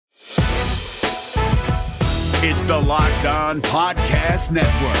It's the Locked On Podcast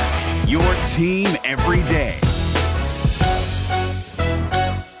Network, your team every day.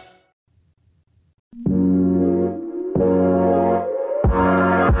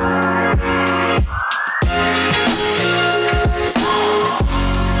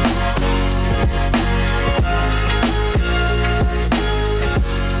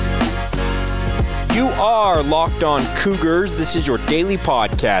 You are Locked On Cougars. This is your daily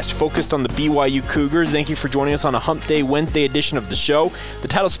podcast focused on the BYU Cougars. Thank you for joining us on a Hump Day Wednesday edition of the show. The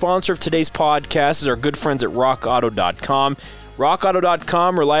title sponsor of today's podcast is our good friends at rockauto.com.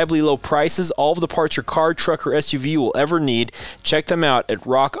 RockAuto.com, reliably low prices, all of the parts your car, truck, or SUV will ever need. Check them out at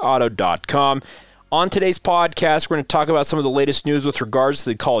rockauto.com. On today's podcast, we're going to talk about some of the latest news with regards to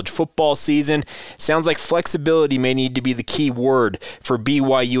the college football season. Sounds like flexibility may need to be the key word for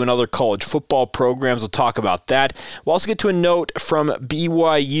BYU and other college football programs. We'll talk about that. We'll also get to a note from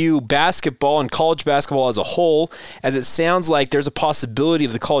BYU basketball and college basketball as a whole, as it sounds like there's a possibility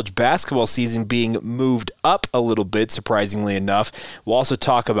of the college basketball season being moved up a little bit, surprisingly enough. We'll also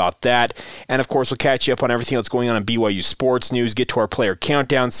talk about that. And, of course, we'll catch you up on everything that's going on in BYU sports news, get to our player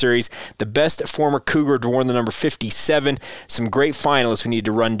countdown series, the best former Cougar to wear the number 57. Some great finalists we need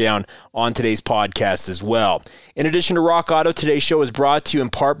to run down on today's podcast as well. In addition to Rock Auto, today's show is brought to you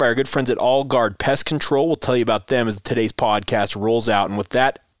in part by our good friends at All Guard Pest Control. We'll tell you about them as today's podcast rolls out. And with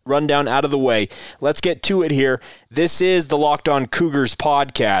that rundown out of the way, let's get to it here. This is the Locked On Cougars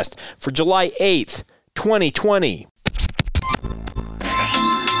podcast for July 8th, 2020.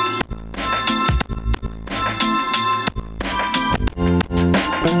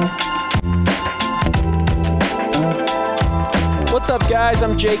 What's up, guys?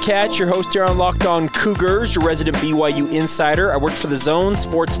 I'm Jay Katz, your host here on Locked On Cougars, your resident BYU insider. I work for the Zone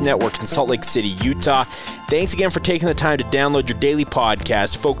Sports Network in Salt Lake City, Utah. Thanks again for taking the time to download your daily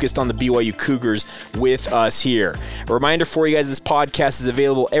podcast focused on the BYU Cougars with us here. A reminder for you guys, this podcast is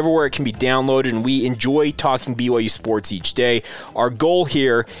available everywhere it can be downloaded, and we enjoy talking BYU sports each day. Our goal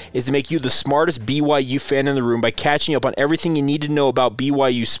here is to make you the smartest BYU fan in the room by catching up on everything you need to know about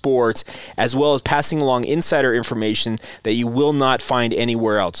BYU sports, as well as passing along insider information that you will not find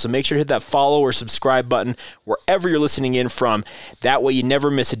anywhere else. So make sure to hit that follow or subscribe button wherever you're listening in from. That way you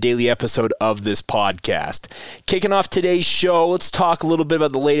never miss a daily episode of this podcast. Kicking off today's show, let's talk a little bit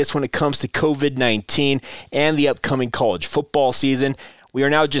about the latest when it comes to COVID-19 and the upcoming college football season. We are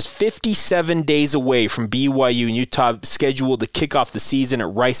now just 57 days away from BYU and Utah scheduled to kick off the season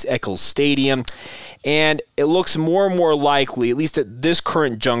at Rice-Eccles Stadium. And it looks more and more likely, at least at this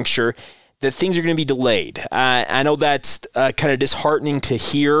current juncture, that things are going to be delayed. I know that's kind of disheartening to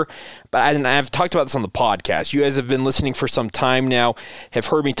hear, but I've talked about this on the podcast. You guys have been listening for some time now, have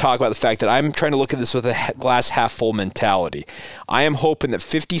heard me talk about the fact that I'm trying to look at this with a glass half full mentality. I am hoping that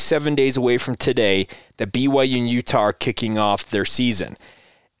 57 days away from today, that BYU and Utah are kicking off their season.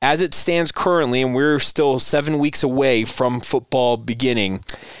 As it stands currently, and we're still 7 weeks away from football beginning,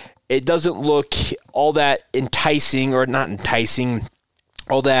 it doesn't look all that enticing, or not enticing,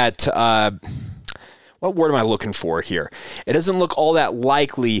 all that, what word am I looking for here? It doesn't look all that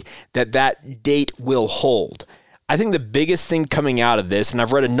likely that that date will hold. I think the biggest thing coming out of this, and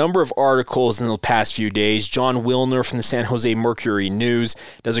I've read a number of articles in the past few days, John Wilner from the San Jose Mercury News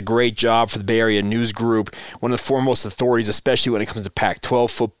does a great job for the Bay Area News Group, one of the foremost authorities, especially when it comes to Pac-12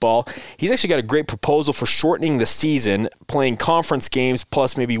 football. He's actually got a great proposal for shortening the season, playing conference games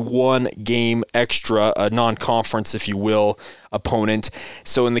plus maybe one game extra, a non-conference, if you will, opponent.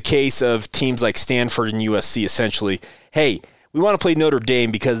 So in the case of teams like Stanford and USC, essentially, hey, we want to play Notre Dame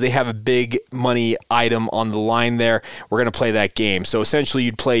because they have a big money item on the line there. We're going to play that game. So essentially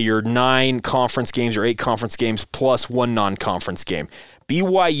you'd play your 9 conference games or 8 conference games plus one non-conference game.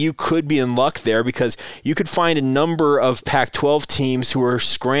 BYU could be in luck there because you could find a number of Pac-12 teams who are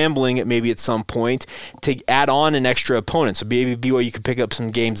scrambling maybe at some point to add on an extra opponent. So maybe BYU could pick up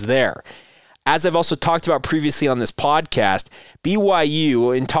some games there. As I've also talked about previously on this podcast,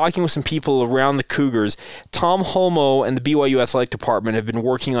 BYU, in talking with some people around the Cougars, Tom Holmoe and the BYU Athletic Department have been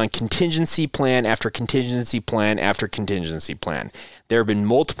working on contingency plan after contingency plan after contingency plan. There have been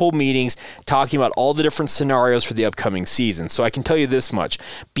multiple meetings talking about all the different scenarios for the upcoming season. So I can tell you this much.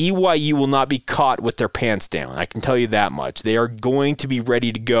 BYU will not be caught with their pants down. I can tell you that much. They are going to be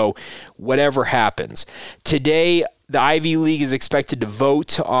ready to go whatever happens. Today, the Ivy League is expected to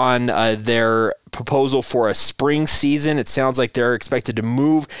vote on their proposal for a spring season. It sounds like they're expected to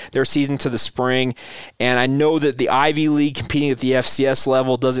move their season to the spring. And I know that the Ivy League competing at the FCS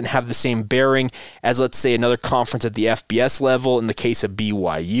level doesn't have the same bearing as, let's say, another conference at the FBS level in the case of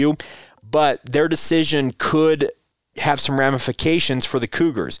BYU. But their decision could have some ramifications for the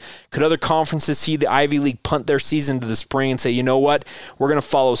Cougars. Could other conferences see the Ivy League punt their season to the spring and say, you know what, we're going to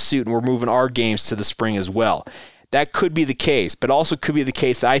follow suit and we're moving our games to the spring as well? That could be the case, but also could be the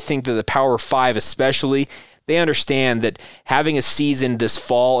case that I think that the Power 5 especially, they understand that having a season this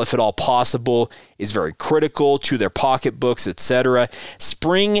fall, if at all possible, is very critical to their pocketbooks, etc.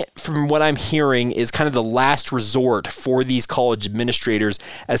 Spring, from what I'm hearing, is kind of the last resort for these college administrators,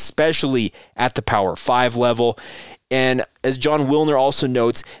 especially at the Power 5 level. And as John Wilner also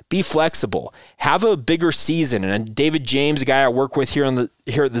notes, be flexible. Have a bigger season. And David James, a guy I work with here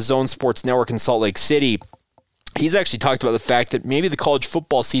at the Zone Sports Network in Salt Lake City, he's actually talked about the fact that maybe the college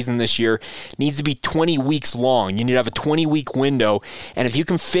football season this year needs to be 20 weeks long. You need to have a 20-week window, and if you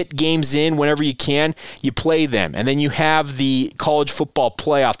can fit games in whenever you can, you play them. And then you have the college football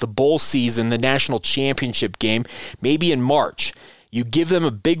playoff, the bowl season, the national championship game, maybe in March. You give them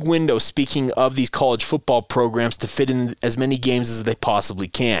a big window, speaking of these college football programs, to fit in as many games as they possibly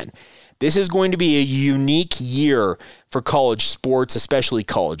can. This is going to be a unique year for college sports, especially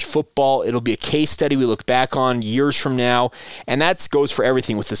college football. It'll be a case study we look back on years from now, and that goes for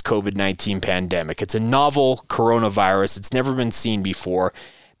everything with this COVID-19 pandemic. It's a novel coronavirus. It's never been seen before.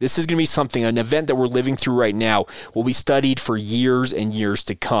 This is going to be something, an event that we're living through right now, will be studied for years and years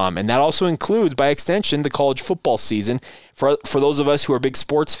to come. And that also includes, by extension, the college football season for those of us who are big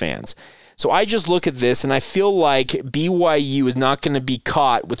sports fans. So I just look at this and I feel like BYU is not going to be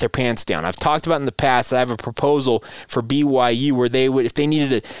caught with their pants down. I've talked about in the past that I have a proposal for BYU where they would, if they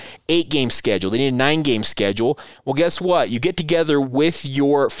needed an 8-game schedule, they need a 9-game schedule. Well, guess what? You get together with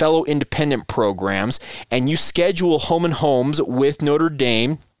your fellow independent programs and you schedule home and homes with Notre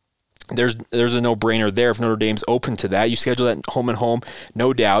Dame. There's a no-brainer there if Notre Dame's open to that. You schedule that home and home,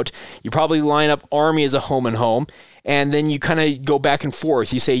 no doubt. You probably line up Army as a home and home, and then you kind of go back and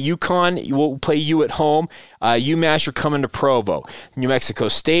forth. You say UConn, we'll play you at home. UMass, you're coming to Provo. New Mexico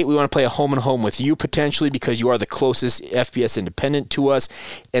State, we want to play a home and home with you potentially because you are the closest FBS independent to us.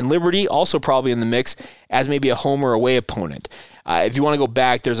 And Liberty, also probably in the mix as maybe a home or away opponent. If you want to go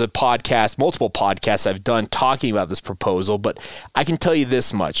back, there's a podcast, multiple podcasts I've done talking about this proposal, but I can tell you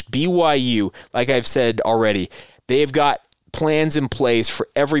this much. BYU, like I've said already, they've got plans in place for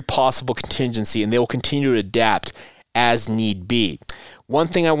every possible contingency, and they will continue to adapt as need be. One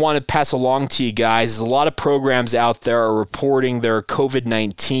thing I want to pass along to you guys is a lot of programs out there are reporting their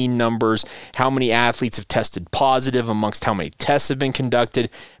COVID-19 numbers, how many athletes have tested positive amongst how many tests have been conducted.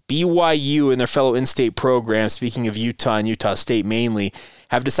 BYU and their fellow in-state programs, speaking of Utah and Utah State mainly,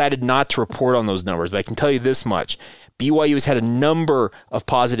 have decided not to report on those numbers. But I can tell you this much. BYU has had a number of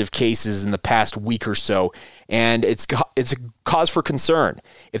positive cases in the past week or so, and it's a cause for concern.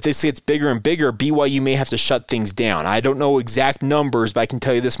 If this gets bigger and bigger, BYU may have to shut things down. I don't know exact numbers, but I can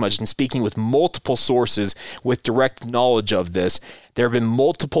tell you this much. And speaking with multiple sources with direct knowledge of this, there have been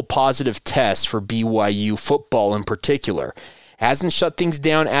multiple positive tests for BYU football in particular. Hasn't shut things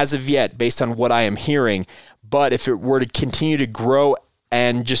down as of yet based on what I am hearing, but if it were to continue to grow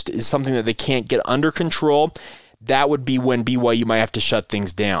and just is something that they can't get under control, that would be when BYU might have to shut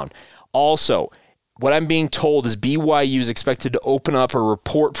things down. Also, what I'm being told is BYU is expected to open up a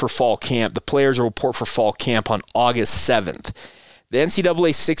report for fall camp. The players will report for fall camp on August 7th. The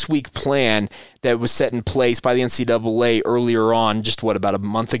NCAA 6-week plan that was set in place by the NCAA earlier on, just about a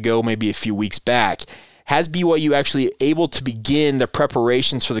month ago, maybe a few weeks back, has BYU actually able to begin their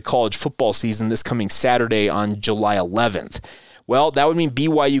preparations for the college football season this coming Saturday on July 11th. Well, that would mean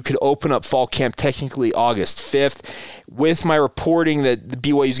BYU could open up fall camp technically August 5th. With my reporting that the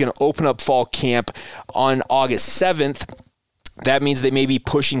BYU is going to open up fall camp on August 7th, that means they may be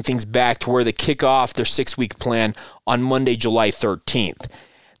pushing things back to where they kick off their 6-week plan on Monday, July 13th.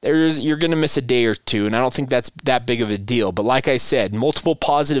 You're going to miss a day or two, and I don't think that's that big of a deal. But like I said, multiple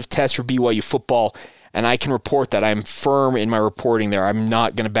positive tests for BYU football, and I can report that. I'm firm in my reporting there. I'm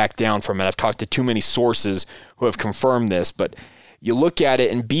not going to back down from it. I've talked to too many sources who have confirmed this, but you look at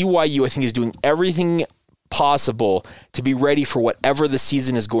it, and BYU, I think, is doing everything possible to be ready for whatever the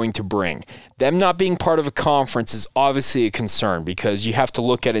season is going to bring. Them not being part of a conference is obviously a concern because you have to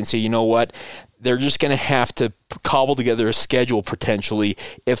look at it and say, you know what, they're just going to have to cobble together a schedule potentially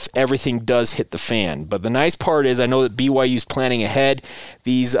if everything does hit the fan. But the nice part is I know that BYU is planning ahead.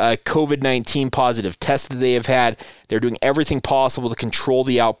 These COVID-19 positive tests that they have had, they're doing everything possible to control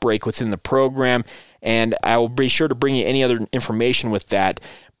the outbreak within the program, and I will be sure to bring you any other information with that.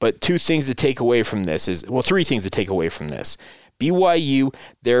 But three things to take away from this. BYU,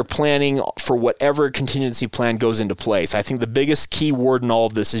 they're planning for whatever contingency plan goes into place. I think the biggest key word in all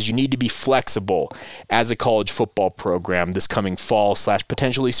of this is you need to be flexible as a college football program this coming fall /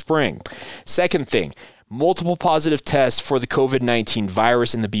 potentially spring. Second thing, multiple positive tests for the COVID-19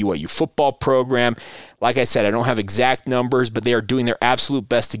 virus in the BYU football program. Like I said, I don't have exact numbers, but they are doing their absolute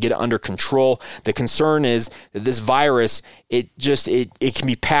best to get it under control. The concern is that this virus, it can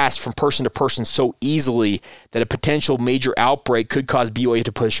be passed from person to person so easily that a potential major outbreak could cause BYU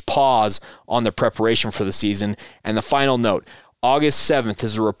to push pause on their preparation for the season. And the final note, August 7th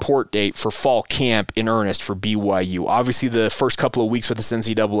is the report date for fall camp in earnest for BYU. Obviously, the first couple of weeks with this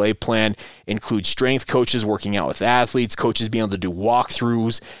NCAA plan include strength coaches working out with athletes, coaches being able to do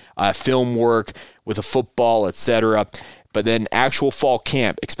walkthroughs, film work with a football, etc. But then actual fall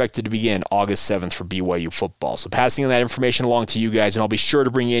camp expected to begin August 7th for BYU football. So passing that information along to you guys, and I'll be sure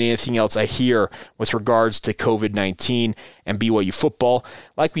to bring you anything else I hear with regards to COVID-19 and BYU football,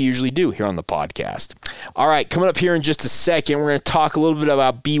 like we usually do here on the podcast. All right, coming up here in just a second, we're going to talk a little bit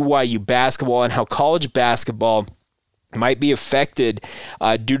about BYU basketball and how college basketball might be affected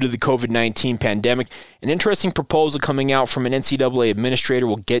due to the COVID-19 pandemic. An interesting proposal coming out from an NCAA administrator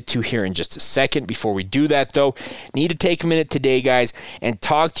we'll get to here in just a second. Before we do that, though, need to take a minute today, guys, and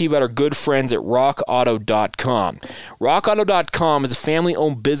talk to you about our good friends at rockauto.com. Rockauto.com is a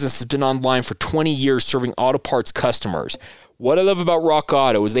family-owned business that's been online for 20 years serving auto parts customers. What I love about Rock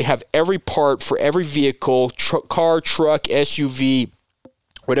Auto is they have every part for every vehicle, car, truck, SUV,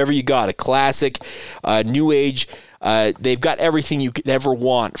 whatever you got, a classic, new age. They've got everything you could ever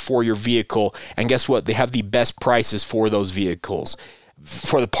want for your vehicle, and guess what? They have the best prices for those vehicles,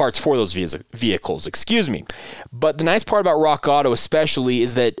 for the parts for those vehicles, But the nice part about Rock Auto especially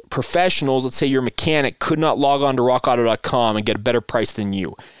is that professionals, let's say your mechanic, could not log on to rockauto.com and get a better price than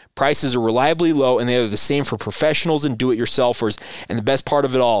you. Prices are reliably low, and they are the same for professionals and do-it-yourselfers. And the best part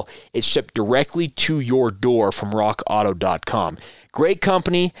of it all, it's shipped directly to your door from rockauto.com. Great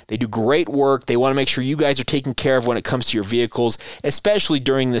company. They do great work. They want to make sure you guys are taken care of when it comes to your vehicles, especially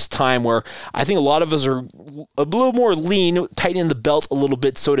during this time where I think a lot of us are a little more lean, tightening the belt a little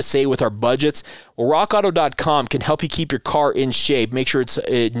bit, so to say, with our budgets. Well, rockauto.com can help you keep your car in shape, make sure it's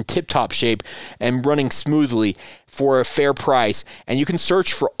in tip-top shape and running smoothly for a fair price. And you can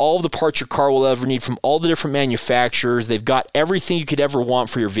search for all the parts your car will ever need from all the different manufacturers. They've got everything you could ever want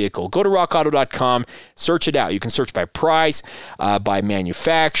for your vehicle. Go to rockauto.com, search it out. You can search by price, by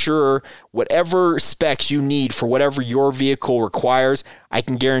manufacturer, whatever specs you need for whatever your vehicle requires. I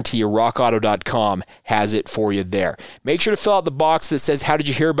can guarantee you rockauto.com has it for you there. Make sure to fill out the box that says, how did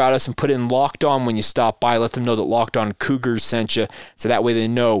you hear about us, and put in Locked On when you stop by. Let them know that Locked On Cougars sent you, so that way they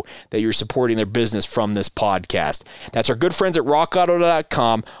know that you're supporting their business from this podcast. That's our good friends at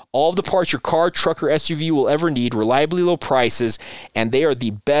rockauto.com. All of the parts your car, truck, or SUV will ever need, reliably low prices, and they are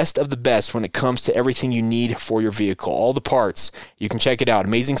the best of the best when it comes to everything you need for your vehicle. All the parts. You can check it out.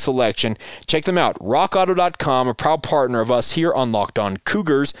 Amazing selection. Check them out. rockauto.com, a proud partner of us here on Locked On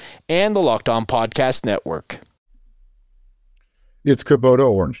Cougars and the Locked On Podcast Network. It's Kubota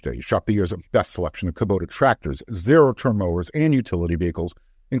Orange Day. Shop the year's best selection of Kubota tractors, zero-turn mowers, and utility vehicles,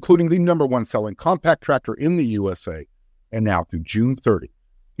 including the #1 selling compact tractor in the USA. And now through June 30,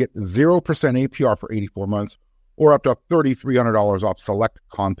 get 0% APR for 84 months or up to $3,300 off select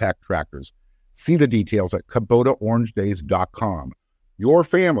compact tractors. See the details at KubotaOrangeDays.com. Your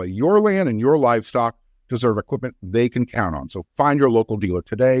family, your land, and your livestock deserve equipment they can count on. So find your local dealer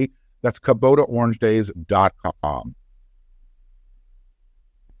today. That's KubotaOrangeDays.com.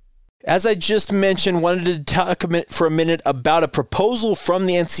 As I just mentioned, wanted to talk for a minute about a proposal from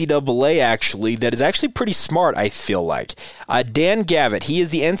the NCAA, actually, that is actually pretty smart, I feel like. Dan Gavitt, he is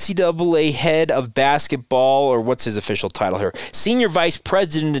the NCAA head of basketball, or what's his official title here? Senior Vice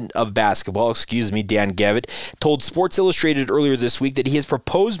President of Basketball, Dan Gavitt, told Sports Illustrated earlier this week that he has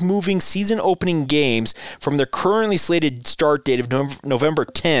proposed moving season-opening games from their currently slated start date of November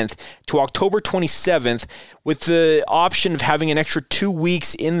 10th to October 27th, with the option of having an extra 2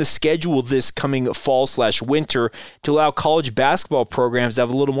 weeks in the schedule this coming fall/winter to allow college basketball programs to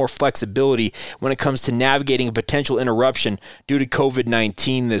have a little more flexibility when it comes to navigating a potential interruption due to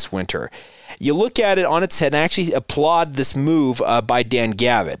COVID-19 this winter. You look at it on its head and actually applaud this move by Dan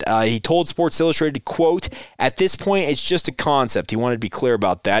Gavitt. He told Sports Illustrated, quote, "At this point, it's just a concept." He wanted to be clear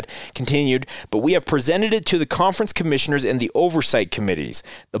about that. Continued, "But we have presented it to the conference commissioners and the oversight committees.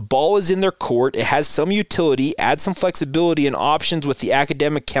 The ball is in their court. It has some utility, adds some flexibility and options with the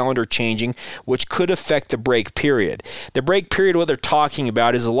academic calendar changing, which could affect the break period." The break period, what they're talking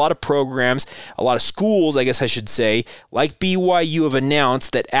about is a lot of programs, a lot of schools, I guess I should say, like BYU have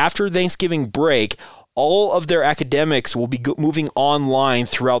announced that after Thanksgiving break, all of their academics will be moving online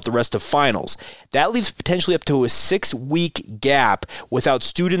throughout the rest of finals. That leaves potentially up to a 6-week gap without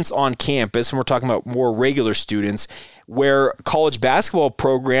students on campus, and we're talking about more regular students, where college basketball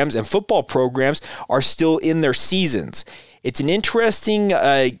programs and football programs are still in their seasons. It's an interesting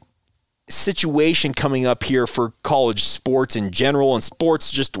situation coming up here for college sports in general and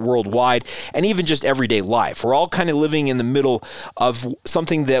sports just worldwide and even just everyday life. We're all kind of living in the middle of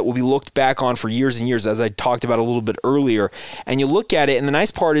something that will be looked back on for years and years, as I talked about a little bit earlier. And you look at it, and the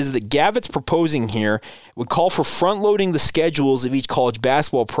nice part is that Gavitt's proposing here would call for front-loading the schedules of each college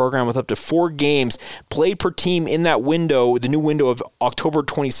basketball program with up to 4 games played per team in that window, the new window of October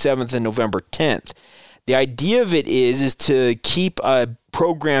 27th and November 10th. The idea of it is to keep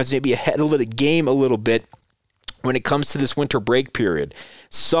programs maybe ahead of the game a little bit when it comes to this winter break period.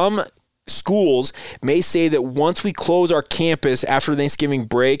 Some schools may say that once we close our campus after Thanksgiving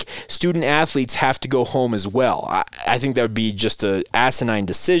break, student athletes have to go home as well. I think that would be just an asinine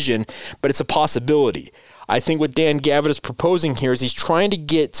decision, but it's a possibility. I think what Dan Gavitt is proposing here is he's trying to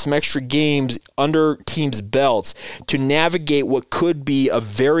get some extra games under teams' belts to navigate what could be a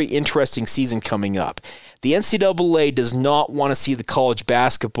very interesting season coming up. The NCAA does not want to see the college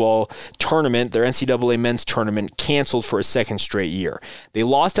basketball tournament, their NCAA men's tournament, canceled for a second straight year. They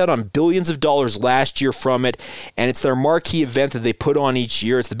lost out on billions of dollars last year from it, and it's their marquee event that they put on each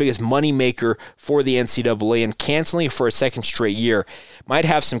year. It's the biggest moneymaker for the NCAA, and canceling it for a second straight year might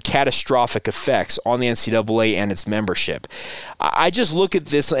have some catastrophic effects on the NCAA and its membership. I just look at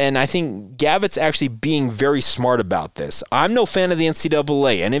this, and I think Gavitt's actually being very smart about this. I'm no fan of the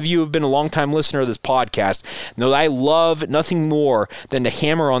NCAA. Any of you who have been a longtime listener of this podcast know that I love nothing more than to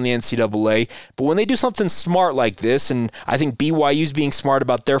hammer on the NCAA, but when they do something smart like this, and I think BYU's being smart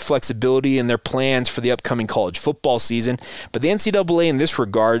about their flexibility and their plans for the upcoming college football season, but the NCAA in this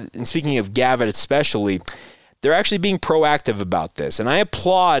regard, and speaking of Gavitt especially, they're actually being proactive about this, and I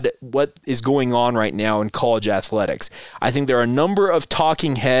applaud what is going on right now in college athletics. I think there are a number of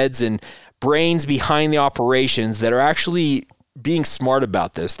talking heads and brains behind the operations that are actually being smart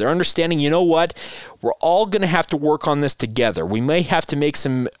about this. They're understanding, you know what, we're all going to have to work on this together. We may have to make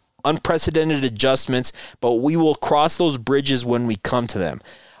some unprecedented adjustments, but we will cross those bridges when we come to them.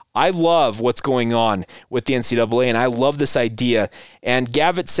 I love what's going on with the NCAA, and I love this idea. And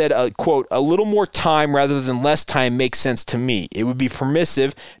Gavitt said, quote, "A little more time rather than less time makes sense to me. It would be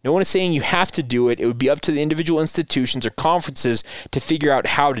permissive. No one is saying you have to do it. It would be up to the individual institutions or conferences to figure out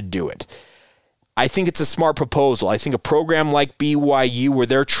how to do it." I think it's a smart proposal. I think a program like BYU, where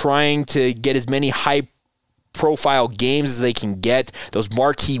they're trying to get as many high-profile games as they can get, those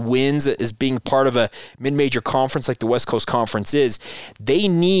marquee wins as being part of a mid-major conference like the West Coast Conference is, they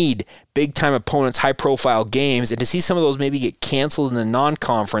need big-time opponents, high-profile games, and to see some of those maybe get canceled in the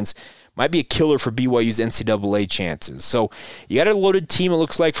non-conference might be a killer for BYU's NCAA chances. So you got a loaded team, it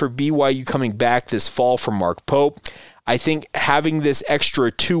looks like, for BYU coming back this fall from Mark Pope. I think having this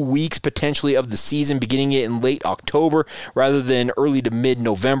extra 2 weeks potentially of the season, beginning it in late October rather than early to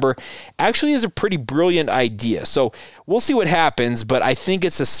mid-November, actually is a pretty brilliant idea. So we'll see what happens, but I think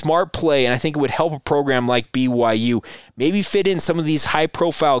it's a smart play, and I think it would help a program like BYU maybe fit in some of these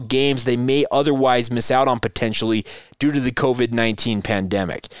high-profile games they may otherwise miss out on potentially due to the COVID-19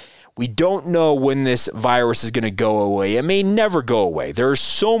 pandemic. We don't know when this virus is going to go away. It may never go away. There are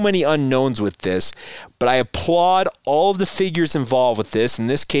so many unknowns with this, but I applaud all of the figures involved with this. In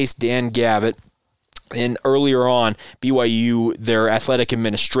this case, Dan Gavitt, and earlier on, BYU, their athletic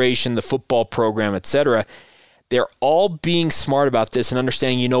administration, the football program, etc. They're all being smart about this and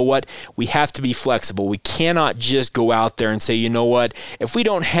understanding, you know what, we have to be flexible. We cannot just go out there and say, you know what, if we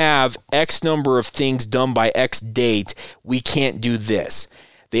don't have X number of things done by X date, we can't do this.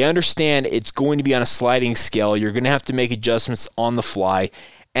 They understand it's going to be on a sliding scale. You're going to have to make adjustments on the fly,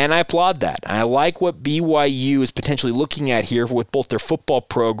 and I applaud that. I like what BYU is potentially looking at here with both their football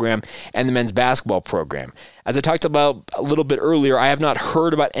program and the men's basketball program. As I talked about a little bit earlier, I have not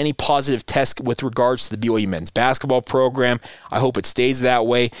heard about any positive tests with regards to the BYU men's basketball program. I hope it stays that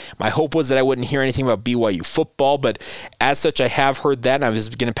way. My hope was that I wouldn't hear anything about BYU football, but as such, I have heard that, and I was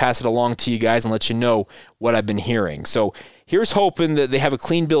going to pass it along to you guys and let you know what I've been hearing. So here's hoping that they have a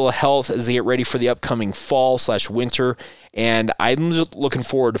clean bill of health as they get ready for the upcoming fall/winter, and I'm just looking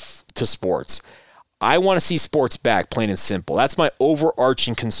forward to sports. I want to see sports back, plain and simple. That's my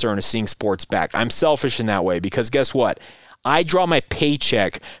overarching concern, is seeing sports back. I'm selfish in that way because guess what? I draw my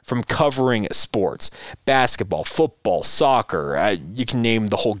paycheck from covering sports, basketball, football, soccer. You can name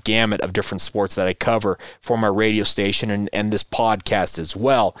the whole gamut of different sports that I cover for my radio station and this podcast as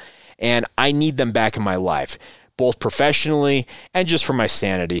well. And I need them back in my life, both professionally and just for my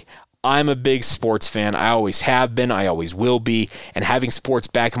sanity. I'm a big sports fan. I always have been. I always will be. And having sports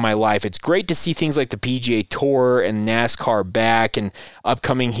back in my life, it's great to see things like the PGA Tour and NASCAR back and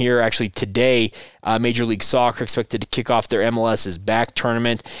upcoming here. Actually, today, Major League Soccer expected to kick off their MLS's back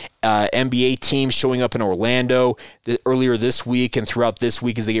tournament. NBA teams showing up in Orlando earlier this week and throughout this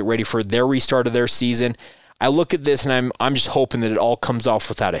week as they get ready for their restart of their season. I look at this and I'm just hoping that it all comes off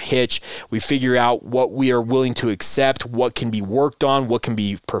without a hitch. We figure out what we are willing to accept, what can be worked on, what can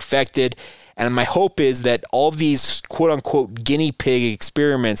be perfected. And my hope is that all of these quote-unquote guinea pig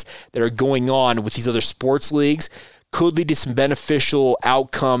experiments that are going on with these other sports leagues could lead to some beneficial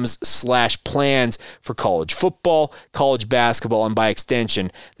outcomes / plans for college football, college basketball, and by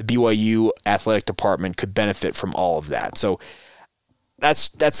extension, the BYU athletic department could benefit from all of that. So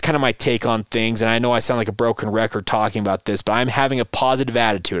that's kind of my take on things, and I know I sound like a broken record talking about this, but I'm having a positive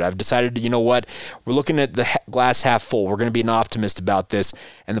attitude. I've decided, you know what, we're looking at the glass half full. We're going to be an optimist about this,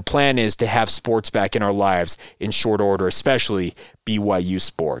 and the plan is to have sports back in our lives in short order, especially BYU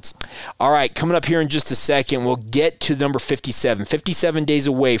sports. All right, coming up here in just a second, we'll get to number 57. 57 days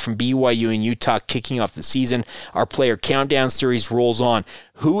away from BYU and Utah kicking off the season. Our player countdown series rolls on.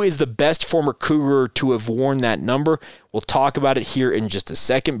 Who is the best former Cougar to have worn that number? We'll talk about it here in just a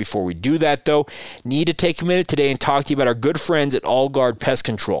second. Before we do that, though, need to take a minute today and talk to you about our good friends at All Guard Pest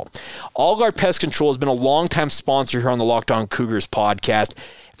Control. All Guard Pest Control has been a longtime sponsor here on the Locked On Cougars podcast.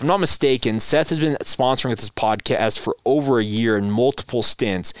 If I'm not mistaken, Seth has been sponsoring this podcast for over a year in multiple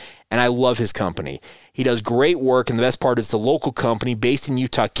stints, and I love his company. He does great work, and the best part is the local company based in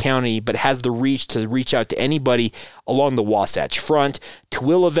Utah County, but has the reach to reach out to anybody along the Wasatch Front,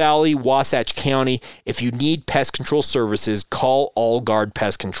 Tooele Valley, Wasatch County. If you need pest control services, call All Guard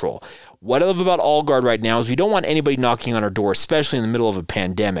Pest Control. What I love about All Guard right now is we don't want anybody knocking on our door, especially in the middle of a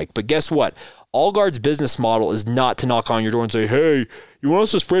pandemic. But guess what? All Guard's business model is not to knock on your door and say, hey, you want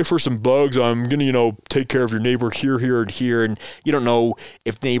us to spray for some bugs? I'm going to, take care of your neighbor here, and here. And you don't know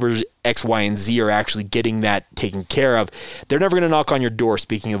if neighbors X, Y, and Z are actually getting that taken care of. They're never going to knock on your door,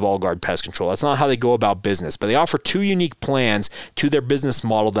 speaking of All Guard Pest Control. That's not how they go about business. But they offer two unique plans to their business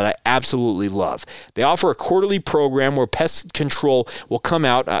model that I absolutely love. They offer a quarterly program where pest control will come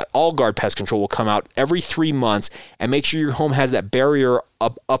out, All Guard Pest Control will come out every 3 months and make sure your home has that barrier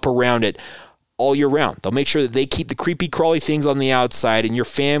up around it all year round. They'll make sure that they keep the creepy, crawly things on the outside and your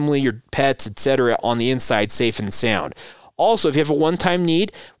family, your pets, etc. on the inside safe and sound. Also, if you have a one-time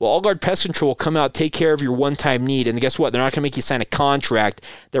need, well, All Guard Pest Control will come out, take care of your one-time need, and guess what? They're not going to make you sign a contract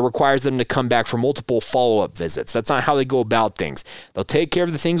that requires them to come back for multiple follow-up visits. That's not how they go about things. They'll take care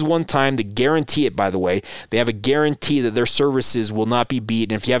of the things one time. They guarantee it, by the way. They have a guarantee that their services will not be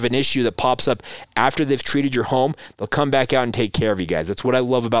beat, and if you have an issue that pops up after they've treated your home, they'll come back out and take care of you guys. That's what I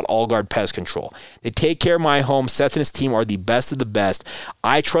love about All Guard Pest Control. They take care of my home. Seth and his team are the best of the best.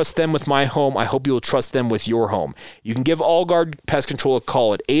 I trust them with my home. I hope you'll trust them with your home. You can give All Guard Pest Control a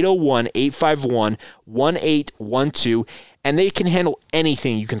call at 801-851-1812, and they can handle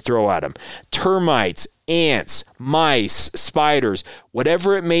anything you can throw at them. Termites, ants, mice, spiders,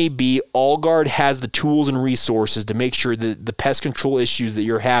 whatever it may be, All Guard has the tools and resources to make sure that the pest control issues that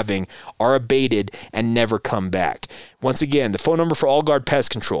you're having are abated and never come back. Once again, the phone number for All Guard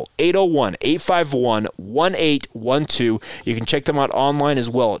Pest Control, 801-851-1812. You can check them out online as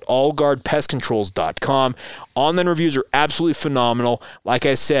well at allguardpestcontrols.com. Online reviews are absolutely phenomenal. Like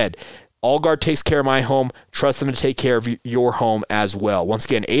I said, All Guard takes care of my home. Trust them to take care of your home as well. Once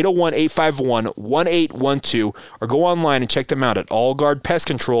again, 801-851-1812, or go online and check them out at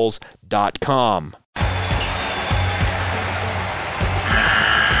allguardpestcontrols.com.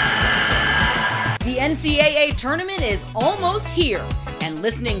 The NCAA tournament is almost here, and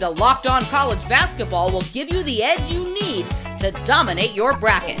listening to Locked On College Basketball will give you the edge you need to dominate your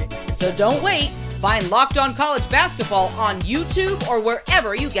bracket. So don't wait. Find Locked On College Basketball on YouTube or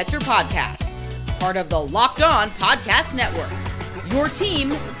wherever you get your podcasts. Part of the Locked On Podcast Network. Your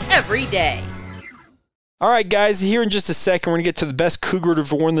team every day. All right, guys, here in just a second, we're going to get to the best Cougar to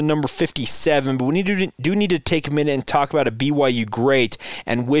have worn the number 57, but we do need to take a minute and talk about a BYU great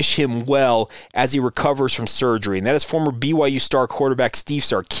and wish him well as he recovers from surgery, and that is former BYU star quarterback Steve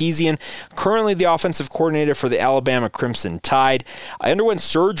Sarkisian, currently the offensive coordinator for the Alabama Crimson Tide. I underwent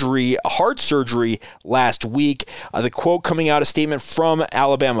surgery, heart surgery, last week. The quote coming out, a statement from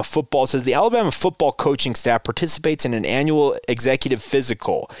Alabama football, says the Alabama football coaching staff participates in an annual executive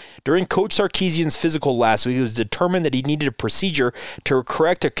physical. During Coach Sarkisian's physical last week, it was determined that he needed a procedure to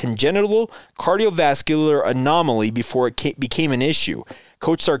correct a congenital cardiovascular anomaly before it became an issue.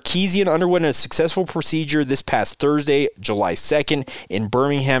 Coach Sarkisian underwent a successful procedure this past Thursday, July 2nd, in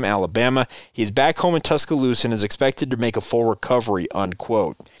Birmingham, Alabama. He is back home in Tuscaloosa and is expected to make a full recovery,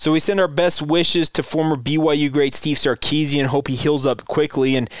 unquote. So we send our best wishes to former BYU great Steve Sarkisian. Hope he heals up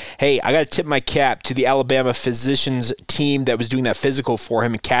quickly. And hey, I got to tip my cap to the Alabama physicians team that was doing that physical for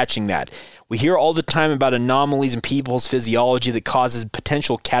him and catching that. We hear all the time about anomalies in people's physiology that causes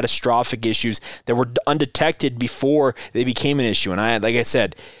potential catastrophic issues that were undetected before they became an issue. And like I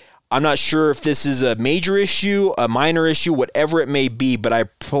said, I'm not sure if this is a major issue, a minor issue, whatever it may be, but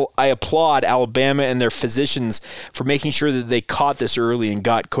I applaud Alabama and their physicians for making sure that they caught this early and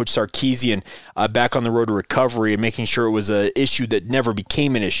got Coach Sarkisian back on the road to recovery and making sure it was an issue that never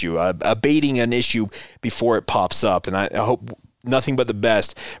became an issue, abating an issue before it pops up. And I hope nothing but the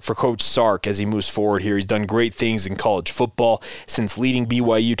best for Coach Sark as he moves forward here. He's done great things in college football since leading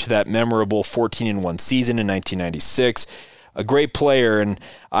BYU to that memorable 14-1 season in 1996. A great player, and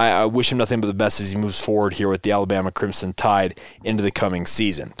I wish him nothing but the best as he moves forward here with the Alabama Crimson Tide into the coming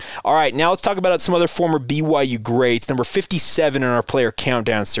season. All right, now let's talk about some other former BYU greats. Number 57 in our player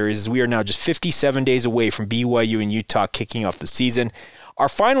countdown series, as we are now just 57 days away from BYU and Utah kicking off the season. Our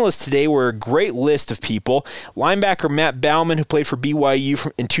finalists today were a great list of people. Linebacker Matt Bauman, who played for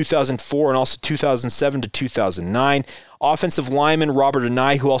BYU in 2004 and also 2007 to 2009. Offensive lineman Robert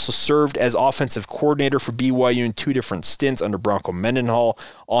Anae, who also served as offensive coordinator for BYU in 2 different stints under Bronco Mendenhall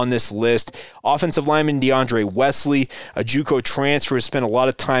on this list. Offensive lineman DeAndre Wesley, a JUCO transfer who spent a lot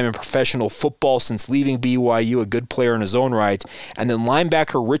of time in professional football since leaving BYU, a good player in his own right. And then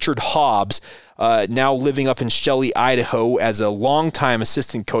linebacker Richard Hobbs, now living up in Shelley, Idaho, as a longtime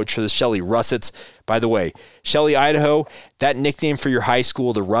assistant coach for the Shelley Russets. By the way, Shelley, Idaho, that nickname for your high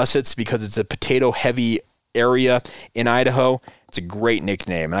school, the Russets, because it's a potato-heavy area in Idaho, it's a great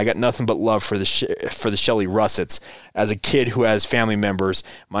nickname. And I got nothing but love for the Shelley Russets. As a kid who has family members,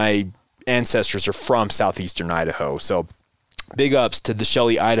 my ancestors are from southeastern Idaho. So big ups to the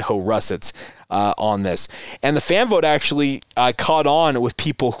Shelley, Idaho Russets on this. And the fan vote actually caught on with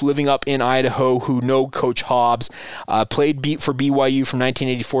people living up in Idaho who know Coach Hobbs, played for BYU from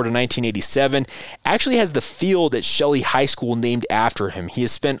 1984 to 1987, actually has the field at Shelley High School named after him. He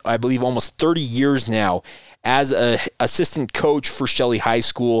has spent, I believe, almost 30 years now as an assistant coach for Shelley High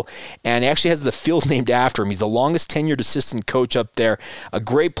School, and he actually has the field named after him. He's the longest tenured assistant coach up there, a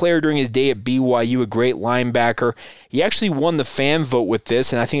great player during his day at BYU, a great linebacker. He actually won the fan vote with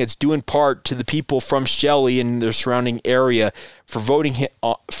this, and I think it's due in part to the people from Shelley and their surrounding area for voting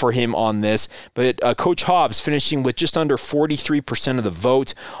for him on this. But Coach Hobbs finishing with just under 43% of the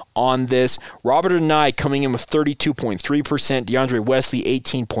vote on this. Robert Anae coming in with 32.3%, DeAndre Wesley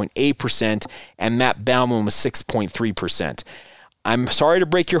 18.8%, and Matt Bauman with 6.3%. I'm sorry to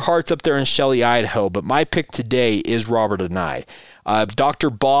break your hearts up there in Shelley, Idaho, but my pick today is Robert Anae. Dr.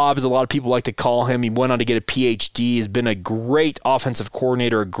 Bob, as a lot of people like to call him, he went on to get a PhD, has been a great offensive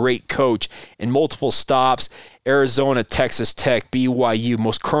coordinator, a great coach in multiple stops, Arizona, Texas Tech, BYU.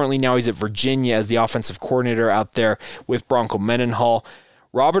 Most currently now he's at Virginia as the offensive coordinator out there with Bronco Mendenhall.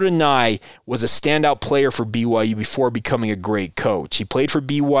 Robert Anae was a standout player for BYU before becoming a great coach. He played for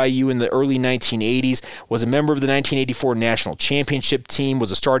BYU in the early 1980s, was a member of the 1984 National Championship team,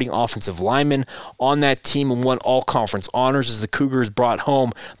 was a starting offensive lineman on that team, and won all-conference honors as the Cougars brought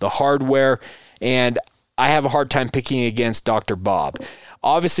home the hardware. And I have a hard time picking against Dr. Bob.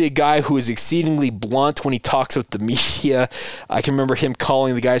 Obviously, a guy who is exceedingly blunt when he talks with the media. I can remember him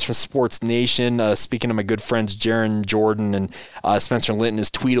calling the guys from Sports Nation, speaking to my good friends Jaron Jordan and Spencer Linton, as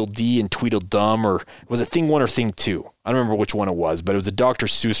Tweedledee and Tweedledum, or was it Thing 1 or Thing 2? I don't remember which one it was, but it was a Dr.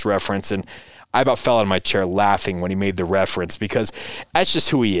 Seuss reference, and I about fell out of my chair laughing when he made the reference because that's just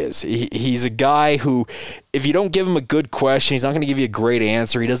who he is. He's a guy who, if you don't give him a good question, he's not going to give you a great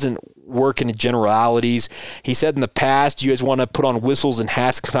answer. He doesn't work in generalities. He said in the past, you guys want to put on whistles and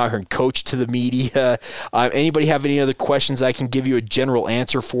hats, come out here and coach to the media. Anybody have any other questions I can give you a general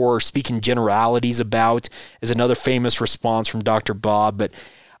answer for or speak in generalities about is another famous response from Dr. Bob. But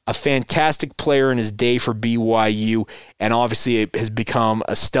a fantastic player in his day for BYU, and obviously has become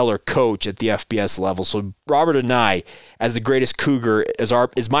a stellar coach at the FBS level. So Robert Anae, as the greatest Cougar,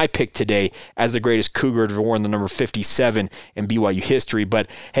 is my pick today as the greatest Cougar to have worn the number 57 in BYU history.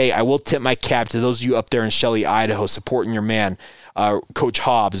 But hey, I will tip my cap to those of you up there in Shelley, Idaho, supporting your man, Coach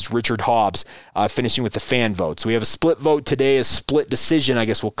Hobbs, Richard Hobbs, finishing with the fan vote. So we have a split vote today, a split decision, I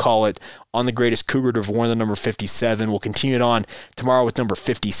guess we'll call it, on the greatest Cougar to have worn the number 57. We'll continue it on tomorrow with number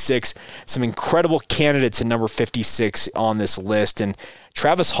 56. Some incredible candidates in number 56 on this list. And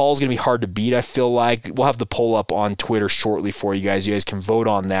Travis Hall is going to be hard to beat, I feel like. We'll have the poll up on Twitter shortly for you guys. You guys can vote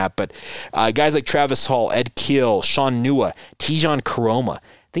on that. But guys like Travis Hall, Ed Kill, Sean Nua, Tijon Karoma,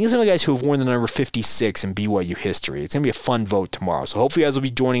 I think it's some of the guys who have worn the number 56 in BYU history. It's going to be a fun vote tomorrow. So hopefully you guys will be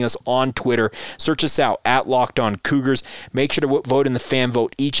joining us on Twitter. Search us out at Locked On Cougars. Make sure to vote in the fan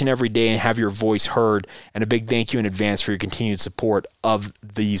vote each and every day and have your voice heard. And a big thank you in advance for your continued support of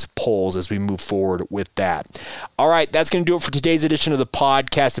these polls as we move forward with that. All right, that's going to do it for today's edition of the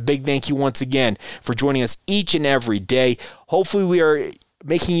podcast. A big thank you once again for joining us each and every day. Hopefully we are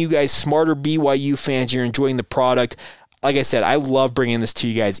making you guys smarter BYU fans. You're enjoying the product. Like I said, I love bringing this to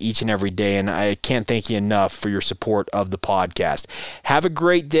you guys each and every day, and I can't thank you enough for your support of the podcast. Have a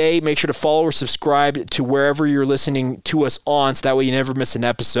great day. Make sure to follow or subscribe to wherever you're listening to us on, so that way you never miss an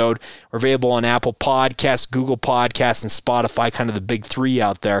episode. We're available on Apple Podcasts, Google Podcasts, and Spotify, kind of the big three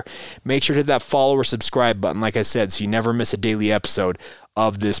out there. Make sure to hit that follow or subscribe button, like I said, so you never miss a daily episode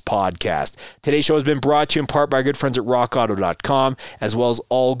of this podcast. Today's show has been brought to you in part by our good friends at rockauto.com, as well as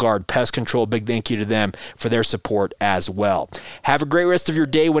All Guard Pest Control. Big thank you to them for their support as well. Have a great rest of your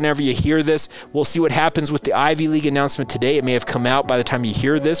day whenever you hear this. We'll see what happens with the Ivy League announcement today. It may have come out by the time you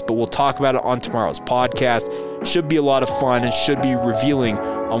hear this, but we'll talk about it on tomorrow's podcast. Should be a lot of fun and should be revealing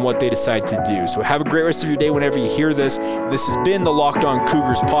on what they decide to do. So have a great rest of your day whenever you hear this. This has been the Locked On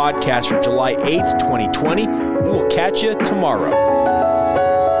Cougars podcast for July 8th, 2020. We will catch you tomorrow.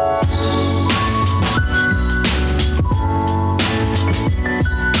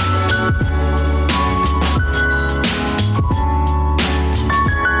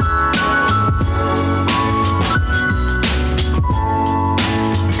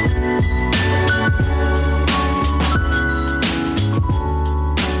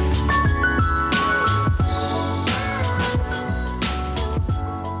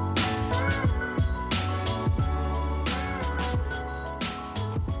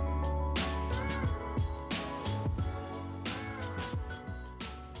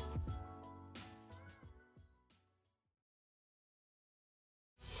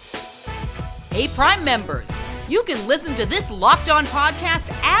 Hey, Prime members, you can listen to this Locked On podcast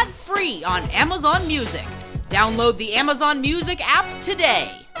ad-free on Amazon Music. Download the Amazon Music app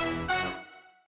today.